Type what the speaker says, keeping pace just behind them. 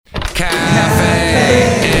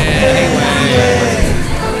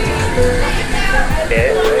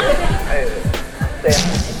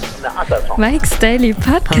Mike's Daily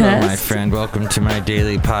Podcast. Hello, my friend. Welcome to my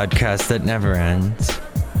daily podcast that never ends.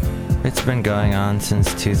 It's been going on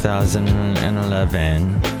since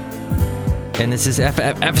 2011. And this is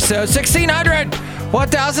episode 1600!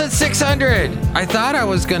 1600! I thought I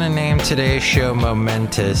was going to name today's show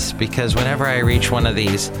Momentous because whenever I reach one of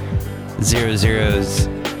these 00's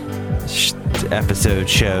episode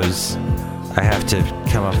shows, I have to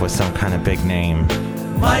come up with some kind of big name.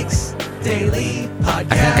 Mike's Daily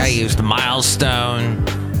Podcast. I think I used Milestone.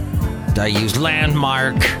 I used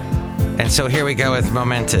Landmark. And so here we go with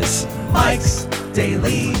Momentous. Mike's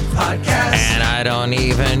Daily Podcast. And I don't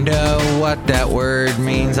even know what that word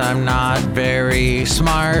means. I'm not very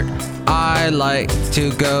smart. I like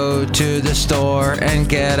to go to the store and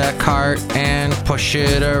get a cart and push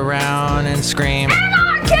it around and scream.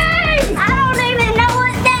 Anarchy! I don't even know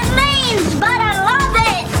what that means, but I love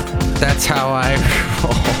it. That's how I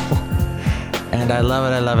roll. And I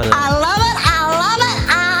love it, I love it. I love it, I love it,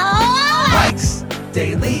 I love it. Mike's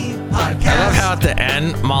Daily Podcast. I love how at the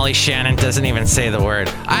end, Molly Shannon doesn't even say the word.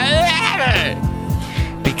 I love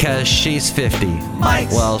it! Because she's 50.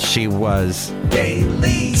 Mike's Well, she was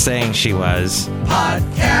Daily saying she was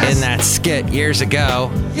Podcast. in that skit years ago.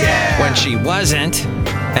 Yeah! When she wasn't,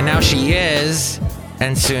 and now she is,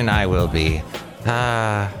 and soon I will be.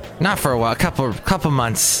 Not for a while, couple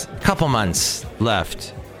months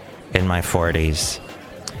left in my 40s.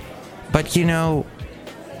 But you know,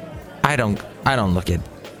 I don't look at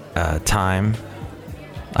time.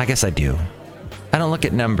 I guess I do. I don't look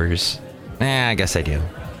at numbers. I guess I do.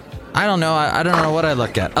 I don't know. I don't know what I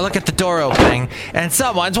look at. I look at the door opening, and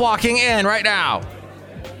someone's walking in right now.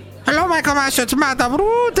 Hello, my commercial. It's Madame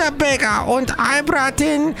Rutabaga, and I brought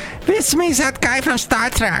in with me that guy from Star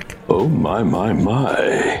Trek. Oh, my, my,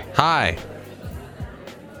 my. Hi.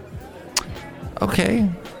 Okay.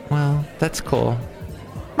 Well, that's cool.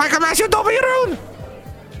 My commercial, don't be rude.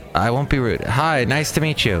 I won't be rude. Hi, nice to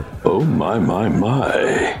meet you. Oh, my, my,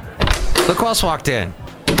 my. Look who else walked in.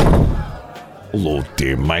 Hello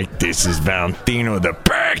there, Mike. This is Valentino, the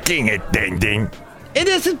parking attendant. It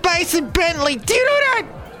is Bison Bentley. Do you know that?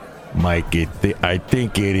 Mike, I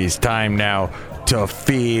think it is time now to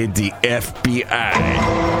feed the FBI.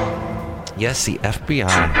 Yes, the FBI.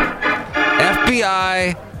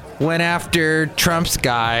 FBI went after Trump's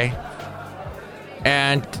guy,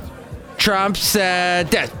 and Trump said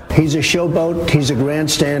that he's a showboat, he's a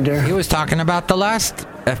grandstander. he was talking about the last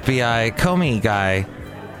FBI Comey guy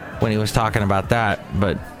when he was talking about that.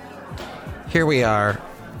 But here we are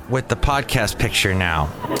with the podcast picture now.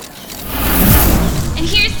 And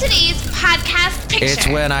here's today's podcast picture. It's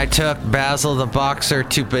when I took Basil the Boxer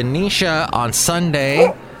to Benicia on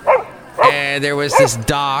Sunday, and there was this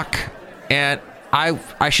dock, and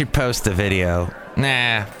I should post the video.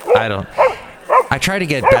 Nah, I don't. I tried to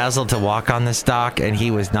get Basil to walk on this dock, and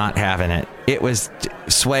he was not having it. It was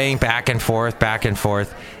swaying back and forth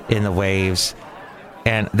in the waves.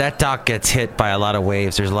 And that dock gets hit by a lot of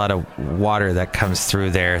waves. There's a lot of water that comes through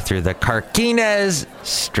there, through the Carquinez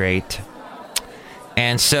Strait.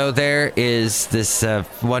 And so there is this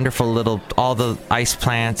wonderful little, all the ice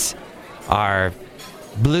plants are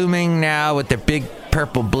blooming now with their big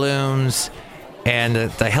purple blooms. And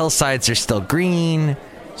the hillsides are still green.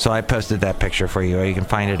 So I posted that picture for you. Or you can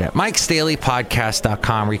find it at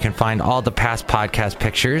mikesdailypodcast.com, where you can find all the past podcast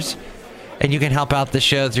pictures. And you can help out the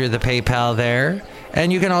show through the PayPal there.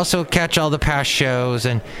 And you can also catch all the past shows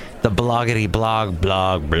and the bloggity blog.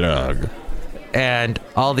 And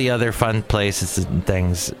all the other fun places and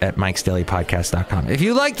things at mikesdailypodcast.com. If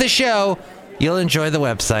you like the show, you'll enjoy the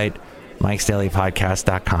website,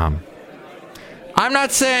 mikesdailypodcast.com. I'm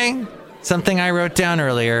not saying something I wrote down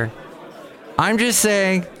earlier. I'm just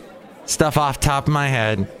saying stuff off the top of my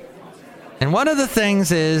head. And one of the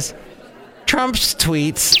things is Trump's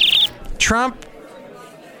tweets. Trump,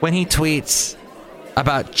 when he tweets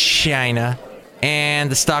about China and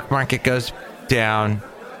the stock market goes down.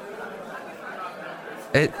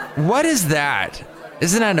 What is that?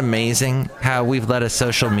 Isn't that amazing how we've let a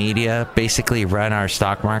social media basically run our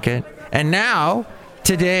stock market? And now,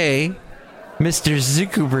 today, Mr.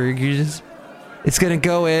 Zuckerberg is going to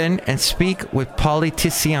go in and speak with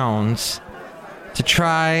politicians to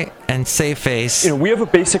try and save face. We have a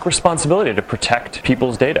basic responsibility to protect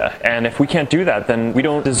people's data. And if we can't do that, then we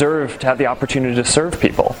don't deserve to have the opportunity to serve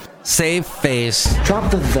people. Save face.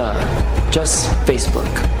 Drop the just Facebook.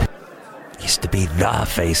 Used to be the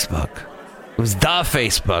Facebook. It was the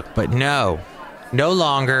Facebook, but no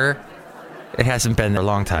longer. It hasn't been there a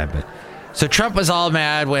long time, but So Trump was all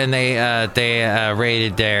mad when they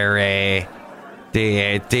raided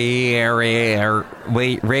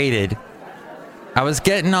raided. I was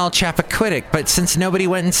getting all Chappaquiddick, but since nobody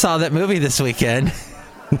went and saw that movie this weekend,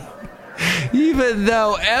 even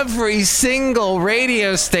though every single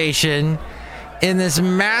radio station in this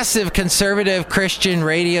massive conservative Christian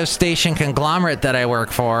radio station conglomerate that I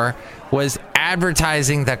work for was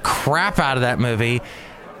advertising the crap out of that movie,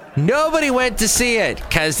 nobody went to see it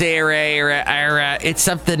because it's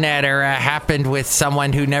something that happened with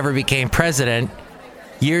someone who never became president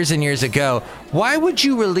years and years ago. Why would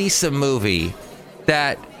you release a movie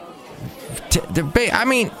that...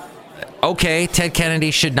 okay, Ted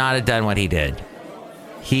Kennedy should not have done what he did.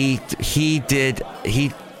 He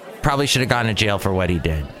probably should have gone to jail for what he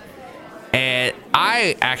did. And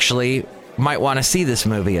I actually might want to see this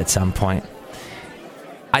movie at some point.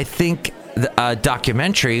 I think a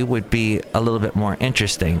documentary would be a little bit more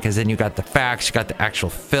interesting because then you got the facts, you got the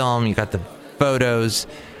actual film, you got the photos.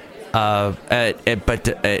 But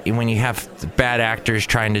when you have bad actors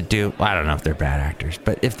trying to do, I don't know if they're bad actors,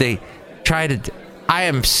 but if they try to, I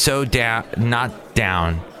am so down, not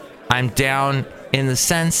down. I'm down in the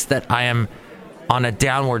sense that I am on a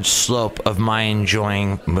downward slope of my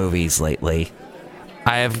enjoying movies lately.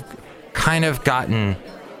 I have kind of gotten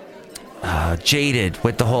jaded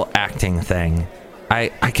with the whole acting thing. I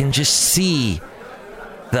can just see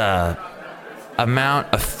the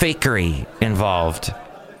amount of fakery involved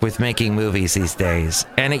with making movies these days.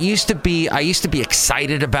 And I used to be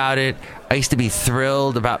excited about it. I used to be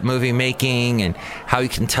thrilled about movie making and how you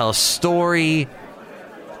can tell a story.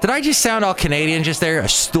 Did I just sound all Canadian just there? A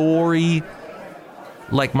story?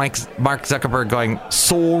 Like Mark Zuckerberg going,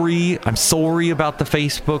 sorry, I'm sorry about the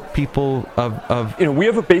Facebook people of... we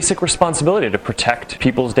have a basic responsibility to protect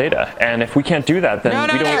people's data. And if we can't do that, then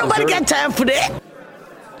we don't... Nobody got time for that.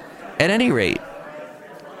 At any rate,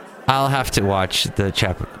 I'll have to watch the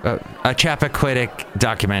Chappaquiddick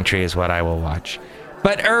documentary is what I will watch.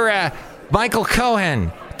 But Michael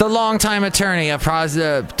Cohen, the longtime attorney of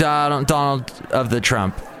Donald of the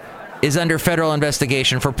Trump, is under federal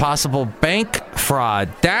investigation for possible bank fraud.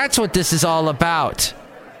 That's what this is all about.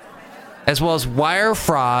 As well as wire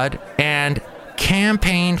fraud and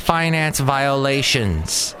campaign finance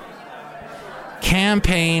violations.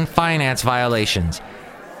 Campaign finance violations.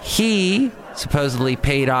 He supposedly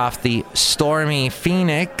paid off the Stormy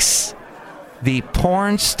Phoenix, the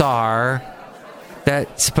porn star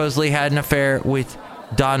that supposedly had an affair with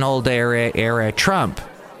Donald era Trump.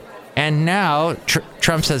 And now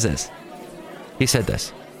Trump says this. He said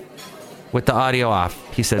this. With the audio off,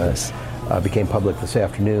 he said this. Became public this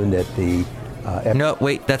afternoon that the... No,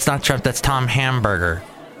 wait, that's not Trump. That's Tom Hamburger.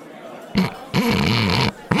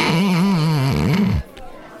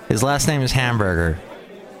 His last name is Hamburger.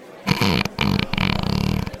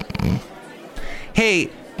 Hey,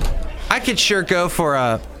 I could sure go for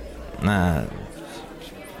a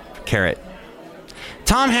carrot.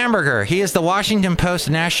 Tom Hamburger, he is the Washington Post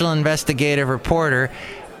national investigative reporter,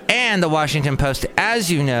 and the Washington Post,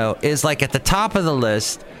 as you know, is like at the top of the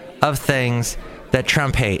list of things that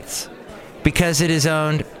Trump hates because it is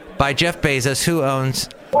owned by Jeff Bezos, who owns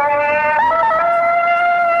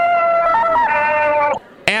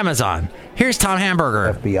Amazon. Here's Tom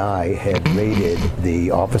Hamburger. FBI had raided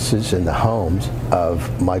the offices and the homes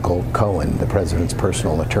of Michael Cohen, the president's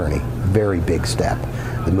personal attorney. Very big step.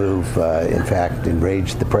 The move, in fact,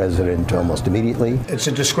 enraged the president almost immediately. It's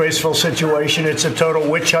a disgraceful situation. It's a total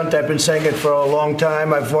witch hunt. I've been saying it for a long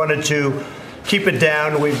time. I've wanted to keep it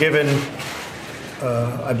down. We've given,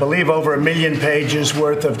 I believe, over 1 million pages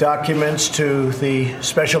worth of documents to the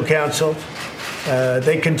special counsel.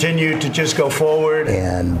 They continue to just go forward.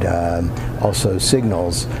 And also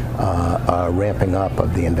signals ramping up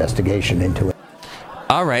of the investigation into it.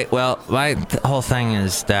 All right. Well, the whole thing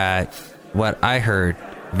is that what I heard,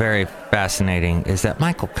 very fascinating, is that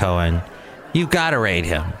Michael Cohen, you got to raid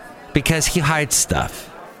him because he hides stuff.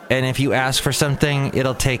 And if you ask for something,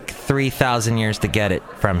 it'll take 3,000 years to get it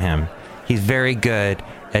from him. He's very good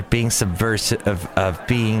at being subversive, of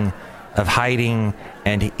hiding,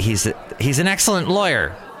 and he's an excellent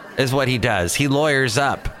lawyer, is what he does. He lawyers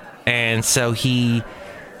up, and so I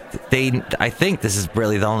think this is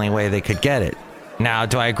really the only way they could get it. Now,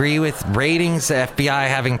 do I agree with ratings, the FBI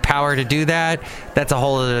having power to do that? That's a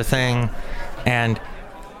whole other thing, and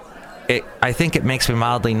I think it makes me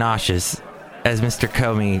mildly nauseous, as Mr.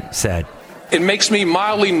 Comey said. It makes me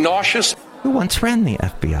mildly nauseous. Who once ran the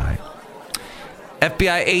FBI?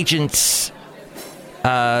 FBI agents,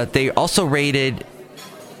 they also raided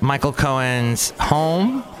Michael Cohen's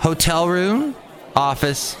home, hotel room,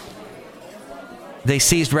 office, They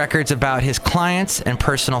seized records about his clients and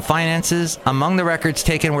personal finances. Among the records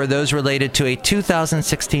taken were those related to a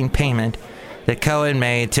 2016 payment that Cohen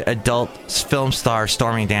made to adult film star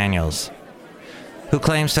Stormy Daniels, who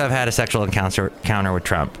claims to have had a sexual encounter with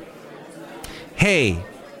Trump. Hey,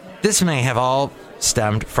 this may have all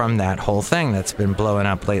stemmed from that whole thing that's been blowing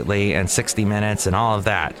up lately, and 60 Minutes and all of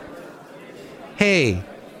that. Hey,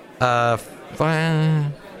 so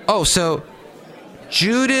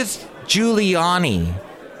Judith Giuliani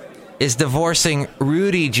is divorcing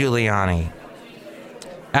Rudy Giuliani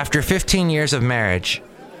after 15 years of marriage.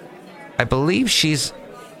 I believe she is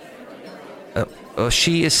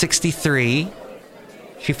 63.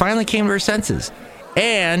 She finally came to her senses.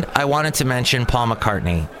 And I wanted to mention Paul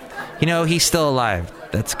McCartney. You know, he's still alive.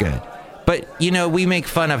 That's good. But, you know, we make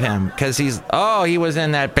fun of him because he was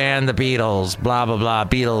in that band, the Beatles, blah, blah, blah.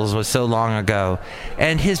 Beatles was so long ago.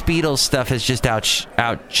 And his Beatles stuff has just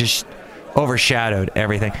just overshadowed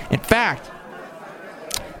everything. In fact,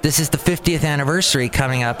 this is the 50th anniversary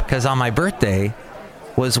coming up because on my birthday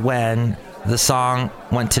was when the song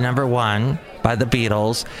went to number 1 by the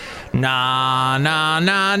Beatles. Na, na,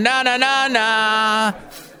 na, na, na, na, na.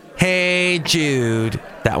 Hey, Jude.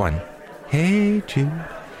 That one. Hey, Jude.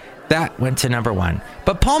 That went to number 1.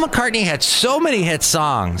 But Paul McCartney had so many hit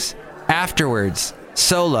songs afterwards,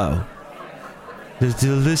 solo. Did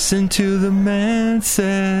you listen to the man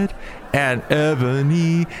said, and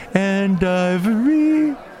ebony and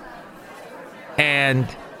ivory? And,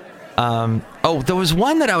 there was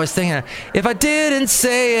one that I was thinking of. If I didn't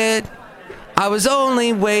say it, I was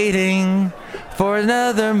only waiting for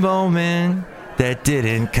another moment that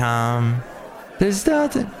didn't come. There's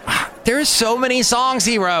nothing. There's so many songs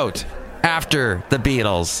he wrote after the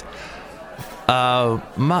Beatles.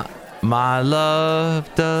 My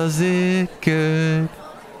love does it good.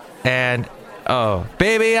 And,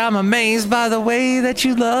 baby, I'm amazed by the way that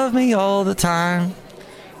you love me all the time.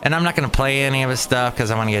 And I'm not going to play any of his stuff because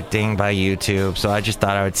I want to get dinged by YouTube. So I just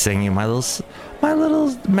thought I would sing you my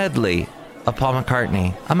little medley of Paul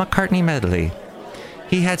McCartney. A McCartney medley.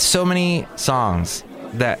 He had so many songs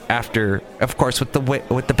that after, of course, with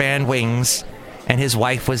the band Wings, and his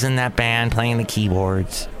wife was in that band playing the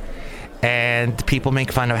keyboards. And people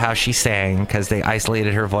make fun of how she sang because they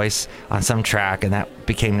isolated her voice on some track, and that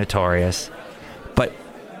became notorious. But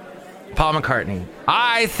Paul McCartney,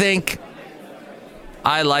 I think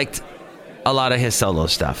I liked a lot of his solo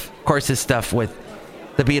stuff. Of course, his stuff with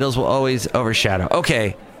the Beatles will always overshadow.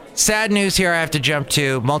 Okay, sad news here I have to jump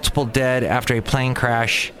to. Multiple dead after a plane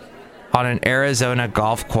crash on an Arizona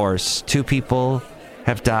golf course. 2 people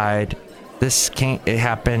have died. It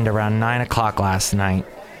happened around 9 o'clock last night,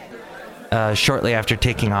 shortly after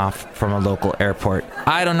taking off from a local airport.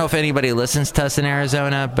 I don't know if anybody listens to us in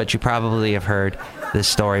Arizona, but you probably have heard this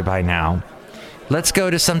story by now. Let's go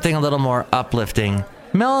to something a little more uplifting.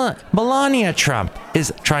 Melania Trump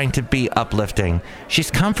is trying to be uplifting.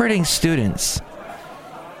 She's comforting students.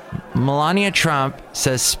 Melania Trump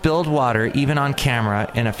says spilled water, even on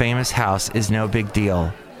camera, in a famous house is no big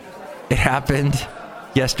deal. It happened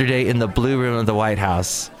yesterday in the Blue Room of the White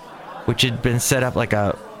House, which had been set up like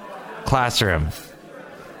a classroom.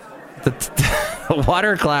 The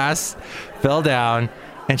water glass fell down,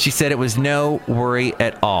 and she said it was no worry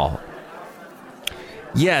at all.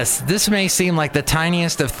 Yes, this may seem like the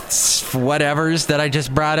tiniest of whatevers that I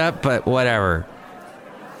just brought up, but whatever.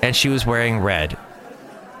 And she was wearing red.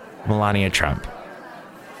 Melania Trump.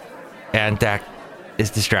 And that is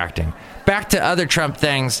distracting. Back to other Trump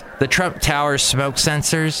things. The Trump Tower smoke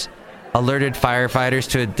sensors alerted firefighters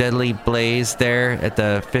to a deadly blaze there at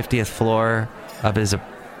the 50th floor of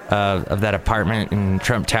that apartment in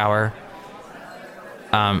Trump Tower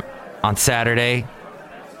on Saturday.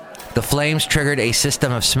 The flames triggered a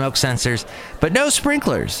system of smoke sensors, but no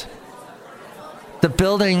sprinklers. The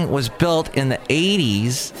building was built in the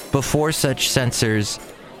 80s before such sensors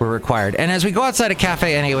were required. And as we go outside a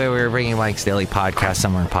cafe anyway, we were bringing Mike's Daily Podcast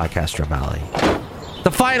somewhere in Podcastro Valley.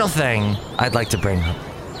 The final thing I'd like to bring up.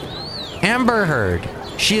 Amber Heard.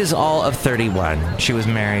 She is all of 31. She was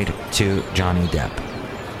married to Johnny Depp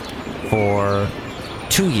for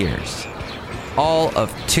 2 years. All of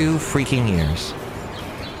 2 freaking years.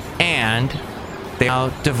 And they are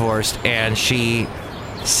now divorced, and she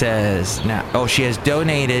says now, she has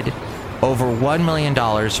donated over $1 million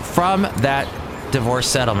from that divorce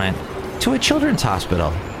settlement to a children's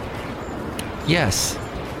hospital. Yes,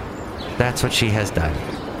 that's what she has done.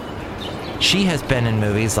 She has been in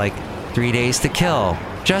movies like 3 Days to Kill,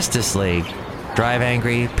 Justice League, Drive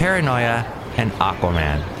Angry, Paranoia, and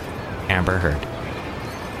Aquaman. Amber Heard.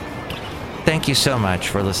 Thank you so much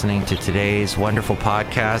for listening to today's wonderful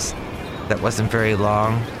podcast. that wasn't very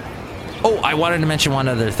long. Oh, I wanted to mention one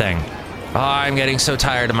other thing. Oh, I'm getting so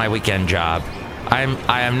tired of my weekend job.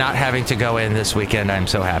 I am not having to go in this weekend. I'm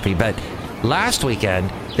so happy. But last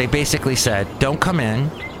weekend, they basically said, don't come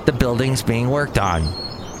in. The building's being worked on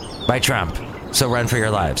by Trump. So run for your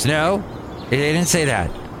lives. No, they didn't say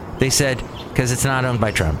that. They said, because it's not owned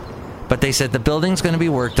by Trump. But they said the building's going to be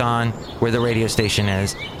worked on where the radio station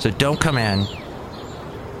is. So don't come in.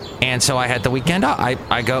 And so I had the weekend off.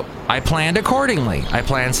 I planned accordingly. I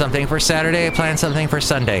planned something for Saturday. I planned something for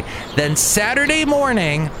Sunday. Then Saturday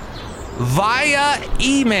morning, via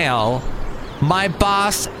email, my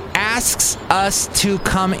boss asks us to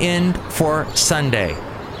come in for Sunday.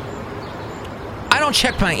 I don't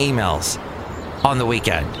check my emails on the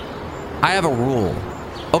weekend. I have a rule.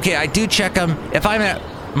 Okay, I do check them. If I'm at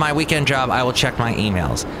my weekend job, I will check my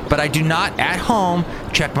emails. But I do not at home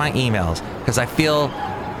check my emails because I feel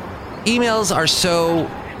emails are so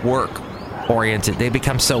work-oriented. They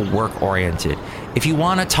become so work-oriented. If you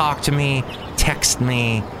want to talk to me, text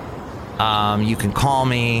me. You can call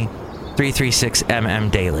me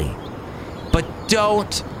 336-MM-DAILY. But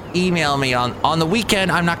don't email me on the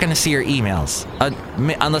weekend. I'm not going to see your emails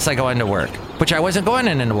unless I go into work, which I wasn't going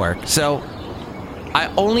into work. So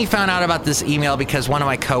I only found out about this email because one of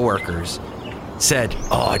my coworkers said,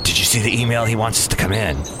 oh, did you see the email? He wants us to come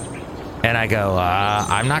in. And I go,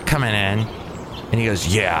 I'm not coming in. And he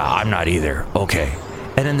goes, yeah, I'm not either. Okay.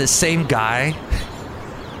 And then the same guy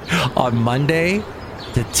on Monday,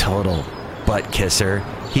 the total butt kisser,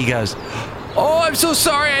 he goes, oh, I'm so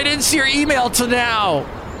sorry. I didn't see your email till now.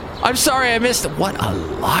 I'm sorry I missed it. What a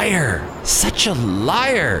liar. Such a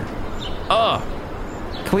liar. Ugh.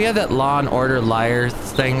 Can we have that Law and Order liar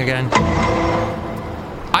thing again?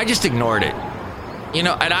 I just ignored it. You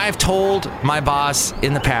know, and I've told my boss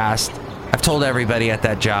in the past, I've told everybody at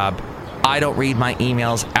that job, I don't read my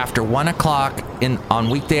emails after 1 o'clock on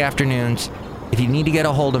weekday afternoons. If you need to get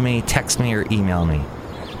a hold of me, text me or email me.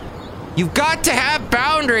 You've got to have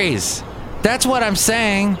boundaries. That's what I'm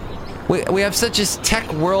saying. We have such a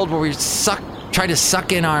tech world where we try to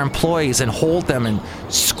suck in our employees and hold them and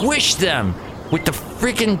squish them with the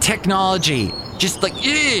freaking technology. Just like,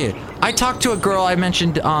 ew. I talked to a girl I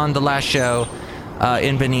mentioned on the last show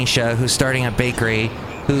in Benicia who's starting a bakery,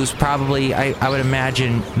 who's probably, I would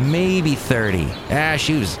imagine, maybe 30.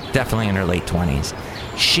 She was definitely in her late 20s.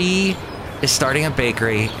 She is starting a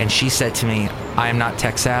bakery, and she said to me, I am not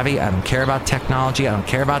tech savvy. I don't care about technology. I don't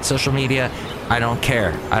care about social media. I don't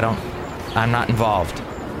care. I'm not involved.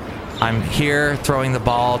 I'm here throwing the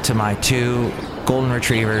ball to my 2 golden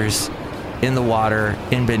retrievers in the water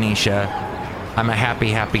in Benicia. I'm a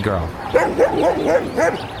happy girl.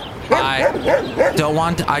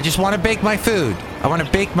 I just want to bake my food. I want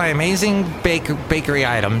to bake my amazing bakery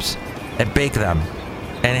items and bake them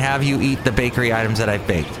and have you eat the bakery items that I've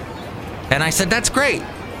baked. And I said, that's great.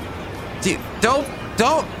 Don't,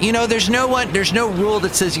 you know, there's no rule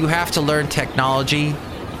that says you have to learn technology.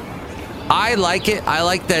 I like it. I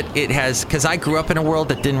like that it has, because I grew up in a world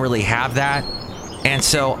that didn't really have that. And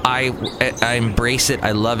so I embrace it.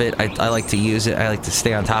 I love it. I like to use it. I like to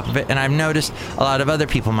stay on top of it. And I've noticed a lot of other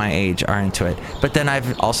people my age are into it. But then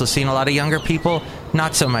I've also seen a lot of younger people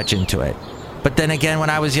not so much into it. But then again, when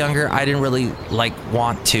I was younger, I didn't really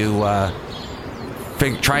want to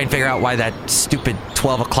try and figure out why that stupid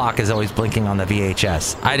 12 o'clock is always blinking on the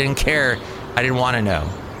VHS. I didn't care. I didn't want to know.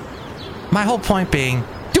 My whole point being,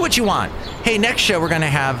 do what you want. Hey, next show we're going to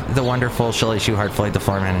have the wonderful Shelley Shuhart, Floyd the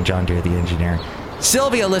Floorman, and John Deere the Engineer.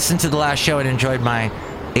 Sylvia listened to the last show and enjoyed my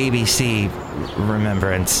ABC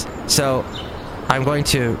remembrance. So I'm going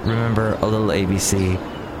to remember a little ABC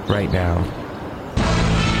right now.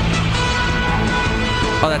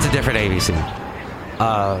 Oh, that's a different ABC.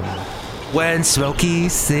 When Smokey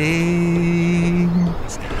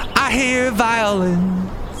sings, I hear violins.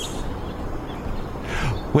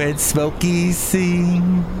 When Smokey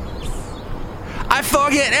sings, I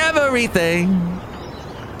forget everything.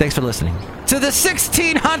 Thanks for listening to the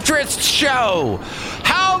 1600th show.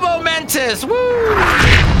 How momentous! Woo!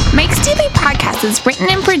 Mike's Daily Podcast is written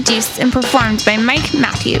and produced and performed by Mike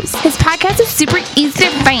Matthews. His podcast is super easy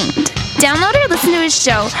to find. Download or listen to his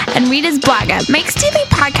show and read his blog at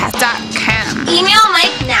mikesdailypodcast.com. Email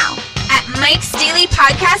Mike now at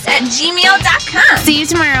mikesdailypodcast@gmail.com. See you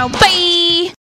tomorrow. Bye!